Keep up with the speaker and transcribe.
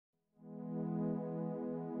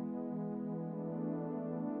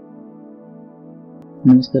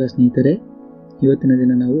ನಮಸ್ಕಾರ ಸ್ನೇಹಿತರೆ, ಇವತ್ತಿನ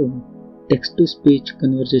ದಿನ ನಾವು ಟೆಕ್ಸ್ಟ್ ಟು ಸ್ಪೀಚ್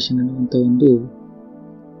ಕನ್ವರ್ಸೇಷನ್ ಅನ್ನುವಂಥ ಒಂದು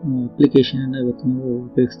ಅಪ್ಲಿಕೇಶನನ್ನು ಇವತ್ತು ನಾವು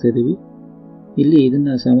ಉಪಯೋಗಿಸ್ತಾ ಇದ್ದೀವಿ. ಇಲ್ಲಿ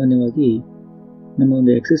ಇದನ್ನು ಸಾಮಾನ್ಯವಾಗಿ ನಮ್ಮ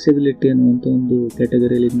ಒಂದು ಎಕ್ಸೆಸಿಬಿಲಿಟಿ ಅನ್ನುವಂಥ ಒಂದು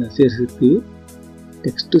ಕ್ಯಾಟಗರಿಯಲ್ಲಿ ಇದನ್ನು ಸೇರಿಸಿರ್ತೀವಿ.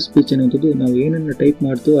 ಟೆಕ್ಸ್ಟ್ ಟು ಸ್ಪೀಚ್ ಅನ್ನುವಂಥದ್ದು ನಾವು ಏನನ್ನು ಟೈಪ್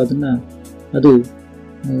ಮಾಡ್ತೀವೋ ಅದನ್ನು ಅದು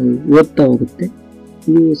ಓದ್ತಾ ಹೋಗುತ್ತೆ.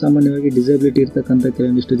 ಇದು ಸಾಮಾನ್ಯವಾಗಿ ಡಿಸಬಿಲಿಟಿ ಇರ್ತಕ್ಕಂಥ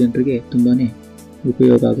ಕೆಲವೊಂದಿಷ್ಟು ಜನರಿಗೆ ತುಂಬಾ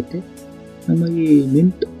ಉಪಯೋಗ ಆಗುತ್ತೆ. ನಮ್ಮ ಈ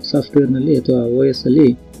ಮಿಂಟ್ ಸಾಫ್ಟ್ವೇರ್ನಲ್ಲಿ ಅಥವಾ OS ಅಲ್ಲಿ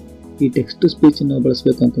ಈ ಟೆಕ್ಸ್ಟ್ ಟು ಸ್ಪೀಚನ್ನು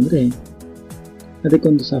ಬಳಸಬೇಕು ಅಂತಂದರೆ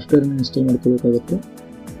ಅದಕ್ಕೊಂದು ಸಾಫ್ಟ್ವೇರನ್ನು ಇನ್ಸ್ಟಾಲ್ ಮಾಡ್ಕೋಬೇಕಾಗುತ್ತೆ.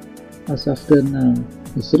 ಆ ಸಾಫ್ಟ್ವೇರ್ನ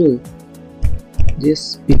ಹೆಸರು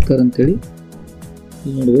gespeaker ಅಂತೇಳಿ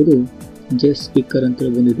ಇಲ್ಲಿ ನೋಡ್ಬೋದು. gespeaker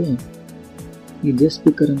ಅಂತೇಳಿ ಬಂದಿದೆ. ಈ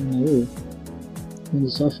gespeakerನ್ನು ನಾವು ಒಂದು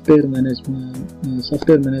ಸಾಫ್ಟ್ವೇರ್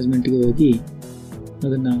ಮ್ಯಾನೇಜ್ಮೆಂಟ್ಗೆ ಹೋಗಿ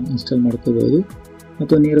ಅದನ್ನು ಇನ್ಸ್ಟಾಲ್ ಮಾಡ್ಕೋಬೋದು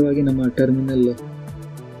ಅಥವಾ ನೇರವಾಗಿ ನಮ್ಮ ಟರ್ಮಿನಲ್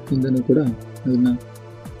ಇಂದನೂ ಕೂಡ ಅದನ್ನು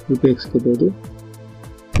ಉಪಯೋಗಿಸ್ಕೋಬೋದು.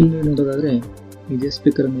 ಇಲ್ಲಿ ನೋಡೋದಾದರೆ ಈ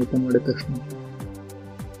gespeakerನ್ನು ಓಪನ್ ಮಾಡಿದ ತಕ್ಷಣ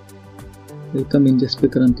ವೆಲ್ಕಮ್ ಇನ್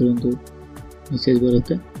gespeaker ಅಂತೇಳಿ ಒಂದು ಮೆಸೇಜ್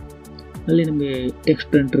ಬರುತ್ತೆ. ಅಲ್ಲಿ ನಮಗೆ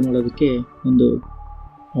ಟೆಕ್ಸ್ಟ್ ಎಂಟರ್ ಮಾಡೋದಕ್ಕೆ ಒಂದು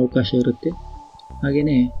ಅವಕಾಶ ಇರುತ್ತೆ.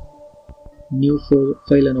 ಹಾಗೆಯೇ ನ್ಯೂ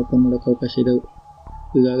ಫೈಲನ್ನು ಓಪನ್ ಮಾಡೋಕ್ಕೆ ಅವಕಾಶ ಇದೆ.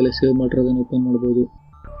 ಈಗಾಗಲೇ ಸೇವ್ ಮಾಡಿರೋದನ್ನು ಓಪನ್ ಮಾಡ್ಬೋದು.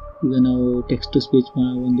 ಈಗ ನಾವು ಟೆಕ್ಸ್ಟ್ ಟು ಸ್ಪೀಚ್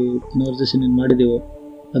ಒಂದು ಕನ್ವರ್ಸೇಷನ್ ಏನು ಮಾಡಿದ್ದೇವೋ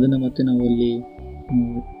ಅದನ್ನು ಮತ್ತೆ ನಾವು ಅಲ್ಲಿ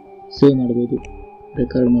ಸೇವ್ ಮಾಡ್ಬೋದು,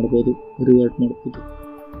 ರೆಕಾರ್ಡ್ ಮಾಡ್ಬೋದು, ರಿವರ್ಟ್ ಮಾಡ್ಬೋದು.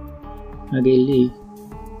 ಹಾಗೆ ಇಲ್ಲಿ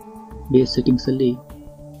ಬೇಸ್ ಸೆಟ್ಟಿಂಗ್ಸಲ್ಲಿ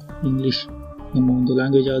ಇಂಗ್ಲೀಷ್ ನಮ್ಮ ಒಂದು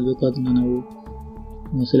ಲ್ಯಾಂಗ್ವೇಜ್ ಯಾವುದು ಬೇಕೋ ಅದನ್ನು ನಾವು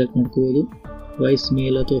ಸೆಲೆಕ್ಟ್ ಮಾಡ್ಕೋಬೋದು. ವಾಯ್ಸ್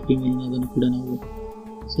ಮೇಲ್ ಅಥವಾ ಫಿಮೇಲ್ ಅದನ್ನು ಕೂಡ ನಾವು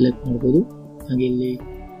ಸೆಲೆಕ್ಟ್ ಮಾಡ್ಬೋದು. ಹಾಗೆ ಇಲ್ಲಿ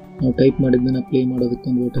ನಾವು ಟೈಪ್ ಮಾಡಿದ್ದನ್ನು ಪ್ಲೇ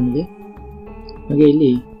ಮಾಡೋದಕ್ಕೊಂದು ಬಟನ್ ಇದೆ. ಹಾಗೆ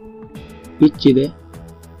ಇಲ್ಲಿ ಪಿಚ್ ಇದೆ,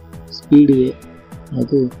 ಸ್ಪೀಡ್ ಇದೆ,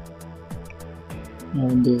 ಹಾಗೂ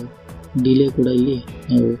ಒಂದು ಡಿಲೇ ಕೂಡ ಇಲ್ಲಿ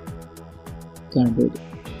ನಾವು ಕಾಣ್ಬೋದು.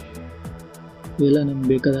 ಇವೆಲ್ಲ ನಮ್ಗೆ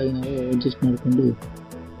ಬೇಕಾದಾಗಿ ನಾವು ಅಡ್ಜಸ್ಟ್ ಮಾಡಿಕೊಂಡು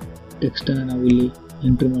ಟೆಕ್ಸ್ಟನ್ನು ನಾವು ಇಲ್ಲಿ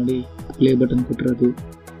ಎಂಟ್ರ್ ಮಾಡಿ ಪ್ಲೇ ಬಟನ್ ಕೊಟ್ಟರೆ ಅದು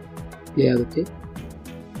ಪ್ಲೇ ಆಗುತ್ತೆ.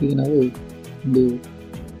 ಈಗ ನಾವು ಒಂದು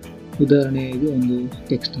ಉದಾಹರಣೆಯಾಗಿ ಒಂದು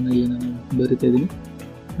ಟೆಕ್ಸ್ಟನ್ನು ಇಲ್ಲಿ ನಾನು ಬರಿತಾ ಇದ್ದೀನಿ.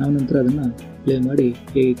 ನಾವು ನಂತರ ಅದನ್ನು ಪ್ಲೇ ಮಾಡಿ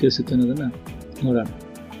ಹೇಗೆ ಕೇಳಿಸುತ್ತೆ ಅನ್ನೋದನ್ನು ನೋಡೋಣ.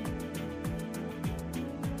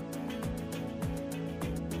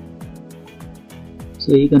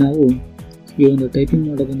 ಸೊ ಈಗ ನಾವು ಈ ಒಂದು ಟೈಪಿಂಗ್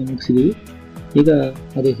ಮಾಡೋದನ್ನು ಮುಗಿಸಿದ್ದೀವಿ. ಈಗ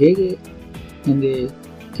ಅದು ಹೇಗೆ ನಮಗೆ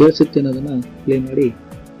ಕೇಳಿಸುತ್ತೆ ಅನ್ನೋದನ್ನು ಪ್ಲೇ ಮಾಡಿ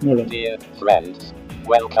ನೋಡೋಣ. Dear friends,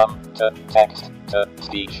 welcome to text to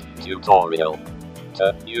speech tutorial. To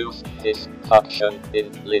use this function in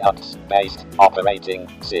Linux-based operating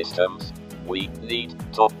systems, we need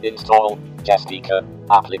to install gespeaker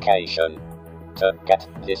application. To get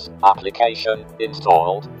this application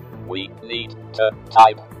installed, we need to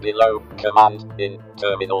type below command in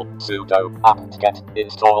terminal sudo apt-get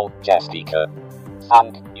install gespeaker.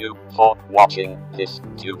 Thank you for watching this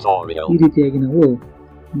tutorial. ಈ ರೀತಿಯಾಗಿ ನಾವು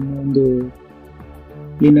ಒಂದು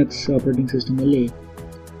Linux operating ಸಿಸ್ಟಮಲ್ಲಿ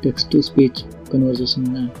text to speech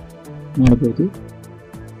ಕನ್ವರ್ಸೇಷನ್ನ ಮಾಡಬಹುದು.